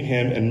who beat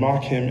him and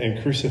mock him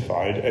and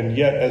crucified. And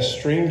yet, as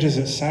strange as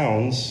it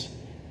sounds,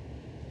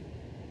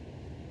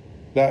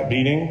 that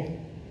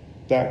beating,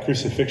 that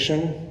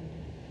crucifixion,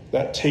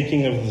 that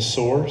taking of the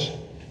sword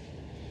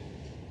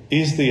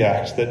is the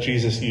act that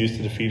Jesus used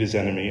to defeat his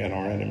enemy and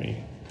our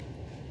enemy.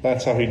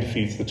 That's how he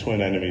defeats the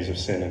twin enemies of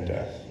sin and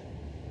death.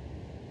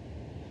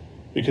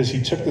 Because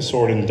he took the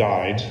sword and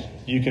died,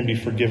 you can be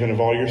forgiven of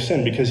all your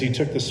sin. Because he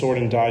took the sword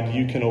and died,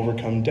 you can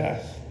overcome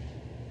death.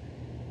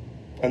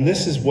 And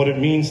this is what it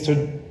means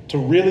to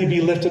really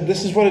be lifted.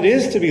 This is what it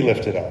is to be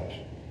lifted up.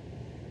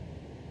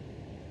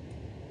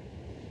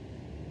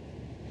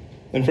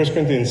 In 1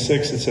 Corinthians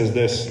 6, it says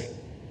this: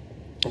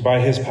 by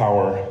his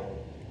power,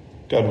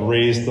 God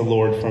raised the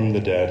Lord from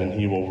the dead, and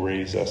he will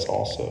raise us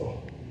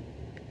also.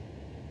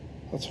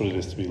 That's what it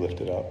is to be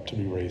lifted up, to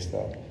be raised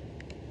up.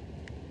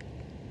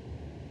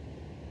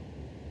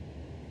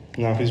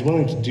 Now, if he's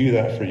willing to do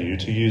that for you,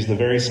 to use the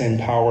very same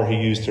power he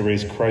used to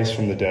raise Christ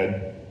from the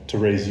dead, to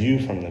raise you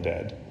from the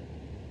dead,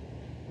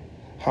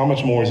 how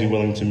much more is he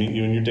willing to meet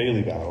you in your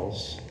daily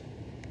battles?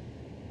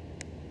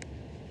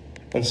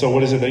 And so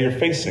what is it that you're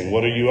facing?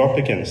 What are you up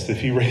against? If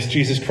he raised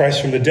Jesus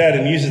Christ from the dead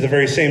and uses the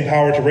very same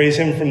power to raise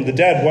him from the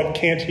dead, what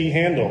can't he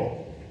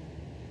handle?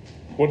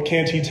 What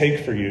can't he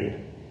take for you?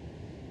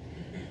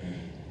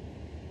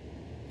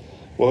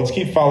 Well, let's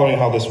keep following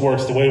how this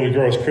works. The way we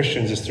grow as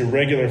Christians is through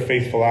regular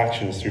faithful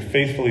actions, through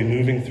faithfully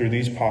moving through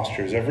these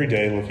postures every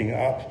day, looking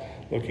up,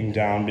 looking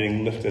down,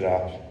 being lifted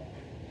up,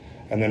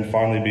 and then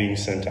finally being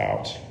sent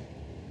out.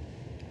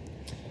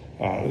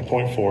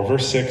 Point 4,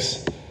 verse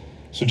 6.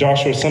 So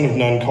Joshua, son of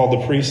Nun, called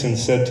the priests and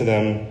said to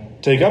them,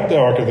 take up the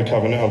ark of the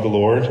covenant of the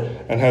Lord,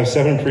 and have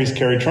 7 priests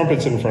carry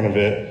trumpets in front of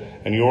it.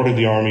 And he ordered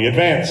the army,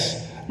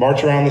 advance,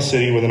 march around the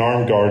city with an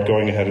armed guard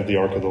going ahead of the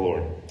ark of the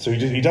Lord. So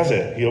he does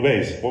it. He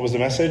obeys. What was the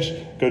message?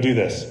 Go do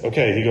this.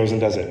 Okay, he goes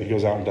and does it. He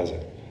goes out and does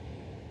it.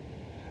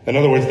 In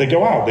other words, they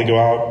go out. They go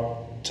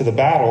out to the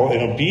battle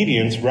in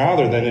obedience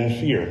rather than in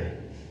fear.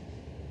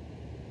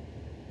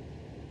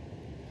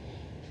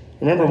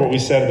 Remember what we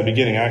said at the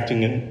beginning,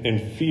 acting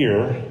in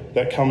fear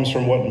that comes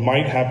from what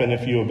might happen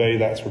if you obey,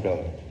 that's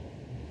rebellion.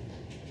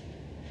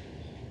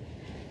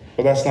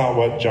 But that's not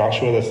what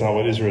Joshua, that's not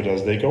what Israel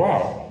does. They go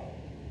out.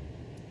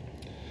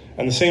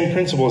 And the same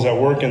principle is at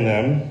work in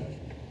them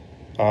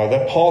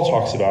that Paul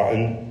talks about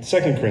in 2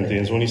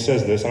 Corinthians when he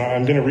says this. And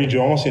I'm going to read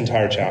you almost the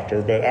entire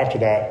chapter, but after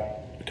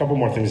that, a couple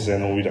more things to say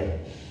and then we'll be done.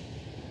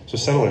 So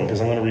settle in, because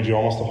I'm going to read you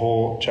almost the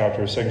whole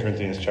chapter of 2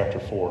 Corinthians chapter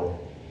 4,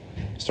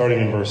 starting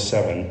in verse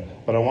 7.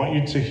 But I want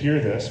you to hear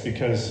this,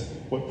 because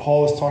what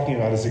Paul is talking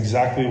about is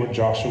exactly what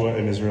Joshua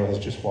and Israel has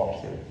just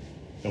walked through,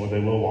 and what they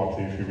will walk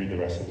through if you read the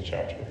rest of the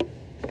chapter.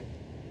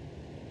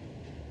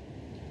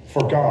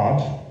 For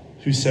God,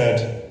 who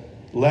said,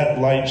 let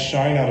light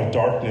shine out of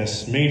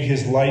darkness, made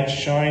his light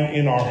shine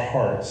in our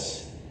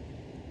hearts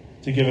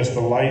to give us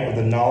the light of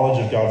the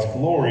knowledge of God's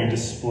glory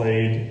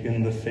displayed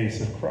in the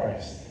face of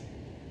Christ.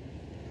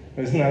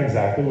 Isn't that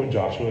exactly what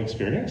Joshua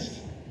experienced?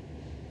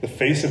 The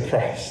face of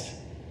Christ.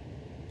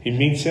 He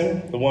meets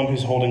him, the one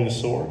who's holding the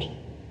sword.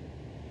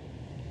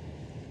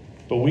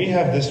 But we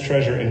have this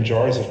treasure in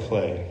jars of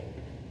clay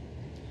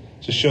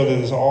to show that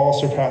this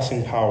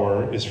all-surpassing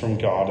power is from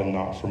God and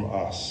not from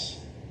us.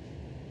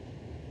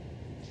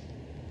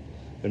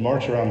 They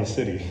march around the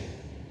city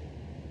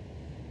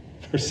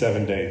for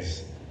 7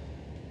 days.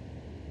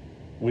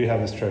 We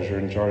have this treasure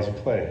in jars of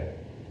clay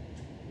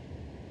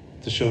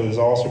to show that this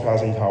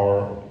all-surpassing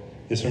power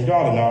is from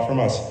God and not from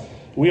us.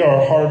 We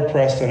are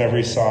hard-pressed on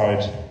every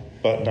side,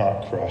 but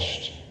not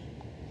crushed.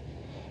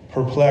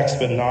 Perplexed,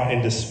 but not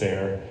in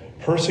despair.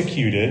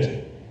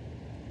 Persecuted,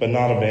 but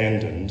not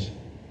abandoned.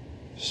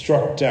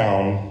 Struck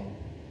down,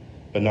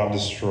 but not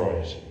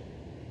destroyed.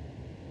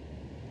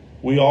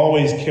 We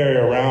always carry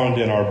around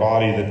in our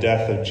body the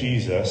death of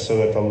Jesus, so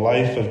that the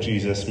life of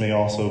Jesus may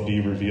also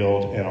be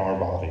revealed in our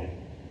body.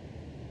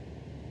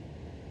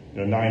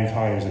 9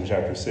 times in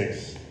chapter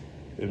 6,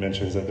 it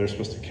mentions that they're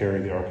supposed to carry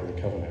the Ark of the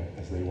Covenant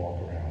as they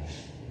walk around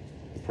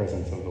the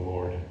presence of the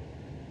Lord.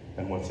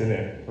 and what's in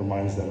it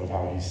reminds them of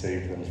how he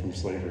saved them from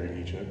slavery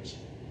in Egypt.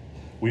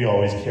 We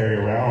always carry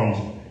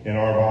around in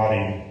our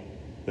body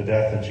the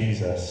death of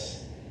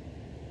Jesus,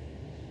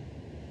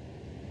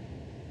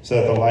 so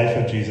that the life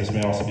of Jesus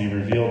may also be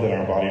revealed in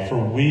our body. For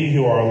we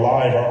who are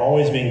alive are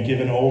always being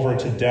given over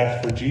to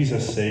death for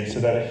Jesus' sake, so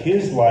that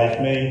his life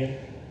may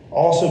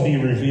also be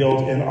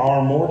revealed in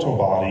our mortal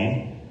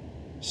body.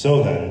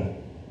 So then,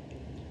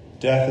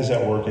 death is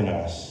at work in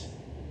us,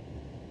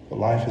 but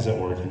life is at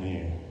work in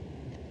you.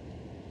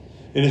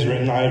 It is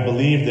written, I have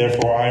believed,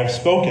 therefore I have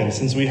spoken.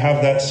 Since we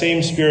have that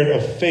same spirit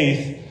of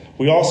faith,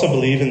 we also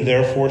believe and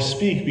therefore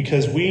speak,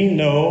 because we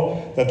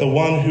know that the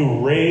one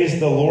who raised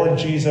the Lord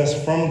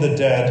Jesus from the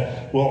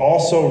dead will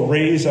also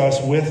raise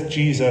us with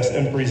Jesus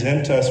and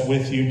present us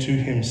with you to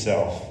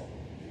himself.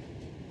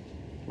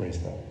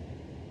 Raised up.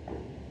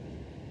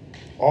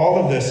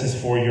 All of this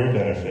is for your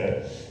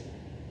benefit,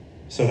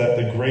 so that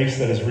the grace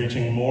that is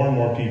reaching more and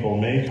more people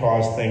may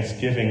cause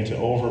thanksgiving to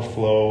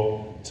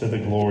overflow to the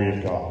glory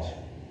of God.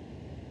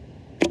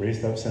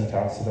 Raised up, sent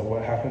out, so that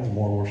what happens?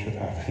 More worship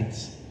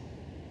happens.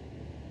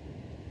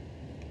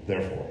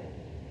 Therefore,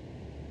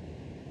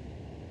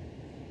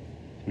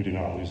 we do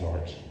not lose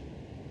heart.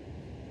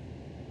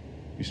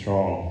 Be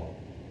strong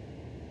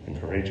and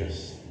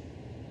courageous.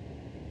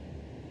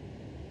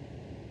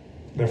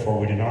 Therefore,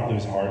 we do not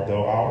lose heart,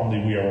 though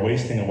outwardly we are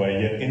wasting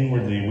away, yet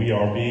inwardly we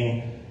are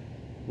being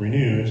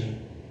renewed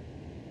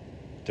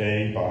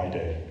day by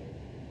day.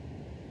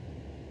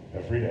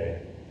 Every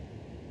day,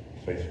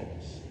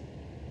 faithfulness.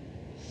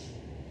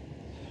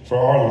 For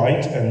our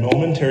light and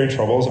momentary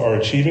troubles are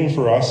achieving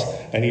for us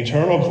an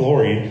eternal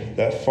glory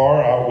that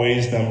far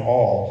outweighs them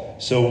all.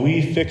 So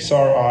we fix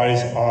our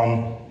eyes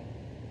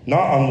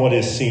not on what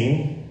is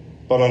seen,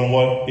 but on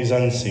what is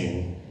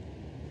unseen.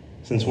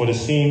 Since what is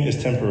seen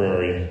is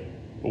temporary,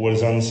 but what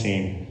is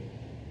unseen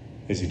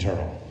is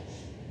eternal.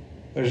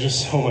 There's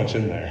just so much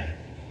in there.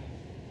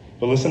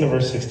 But listen to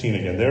verse 16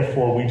 again.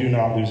 Therefore, we do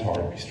not lose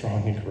heart. Be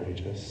strong and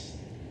courageous.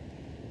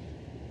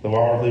 Though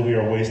outwardly we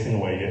are wasting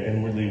away, yet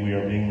inwardly we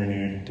are being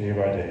renewed day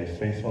by day.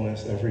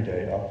 Faithfulness every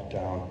day, up,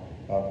 down,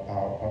 up,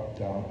 out, up,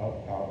 down,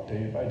 up, out,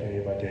 day by day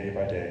by day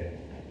by day.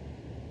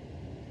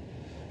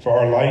 For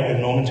our light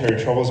and momentary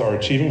troubles are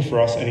achieving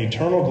for us an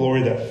eternal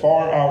glory that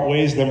far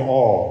outweighs them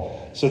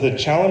all. So the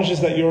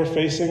challenges that you are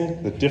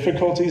facing, the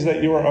difficulties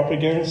that you are up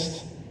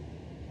against,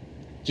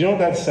 do you know what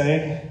that's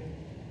saying?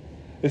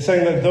 It's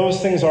saying that those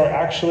things are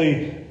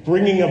actually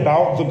bringing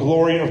about the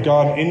glory of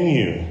God in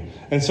you.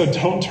 And so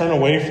don't turn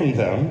away from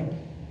them,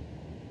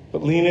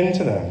 but lean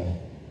into them.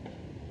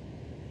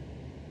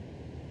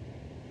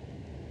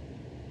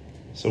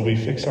 So we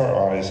fix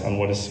our eyes on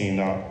what is seen,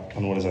 not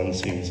on what is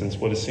unseen, since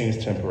what is seen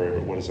is temporary,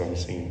 but what is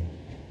unseen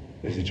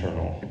is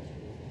eternal.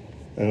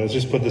 And let's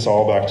just put this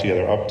all back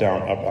together, up,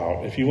 down, up,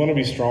 out. If you want to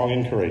be strong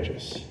and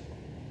courageous,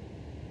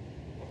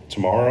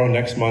 tomorrow,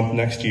 next month,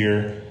 next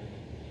year,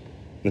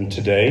 then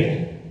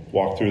today,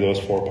 walk through those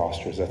 4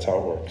 postures. That's how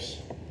it works.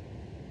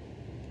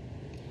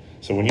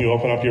 So when you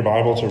open up your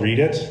Bible to read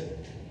it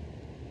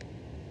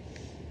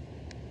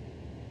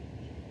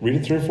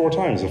 3 or 4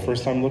 times. The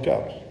first time, look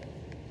up.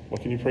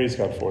 What can you praise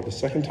God for? The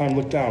second time,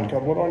 look down.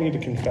 God, what do I need to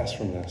confess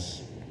from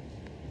this?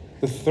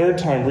 The third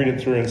time, read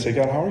it through and say,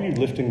 God, how are you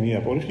lifting me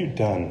up? What have you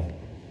done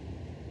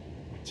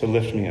to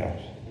lift me up?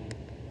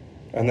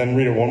 And then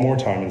read it one more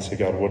time and say,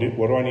 God, what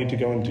do I need to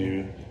go and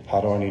do? How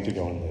do I need to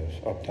go and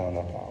live? Up, down,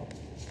 up, out.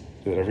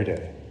 Do it every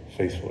day,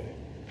 faithfully.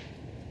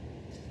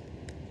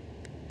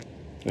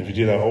 And if you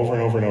do that over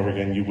and over and over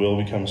again, you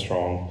will become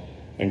strong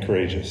and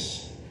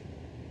courageous.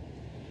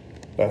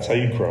 That's how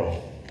you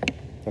grow.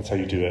 That's how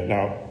you do it.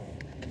 Now,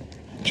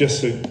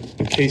 just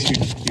in case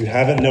you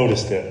haven't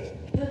noticed it,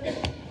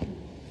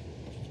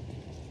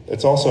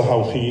 it's also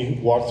how we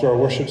walk through our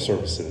worship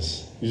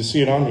services. You just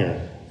see it on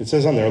here. It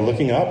says on there,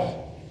 looking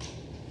up,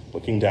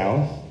 looking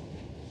down,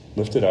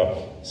 lifted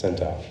up,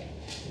 sent out.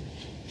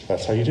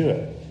 That's how you do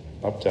it.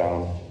 Up,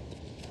 down,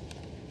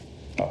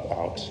 up,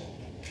 out.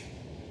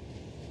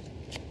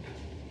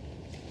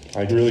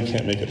 I really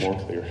can't make it more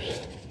clear.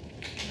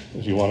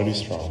 If you want to be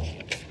strong,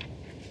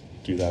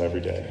 do that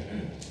every day.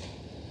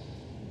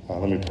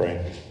 Let me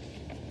pray.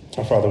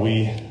 Our Father,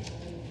 we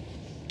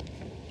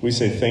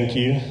say thank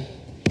you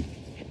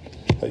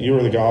that you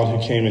are the God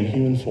who came in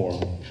human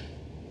form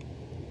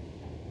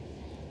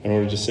in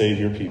order to save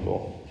your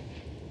people.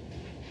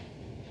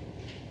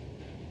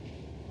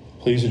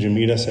 Please would you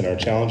meet us in our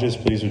challenges.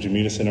 Please would you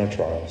meet us in our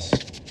trials.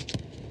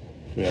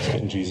 We ask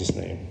it in Jesus'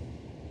 name.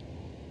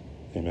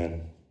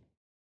 Amen.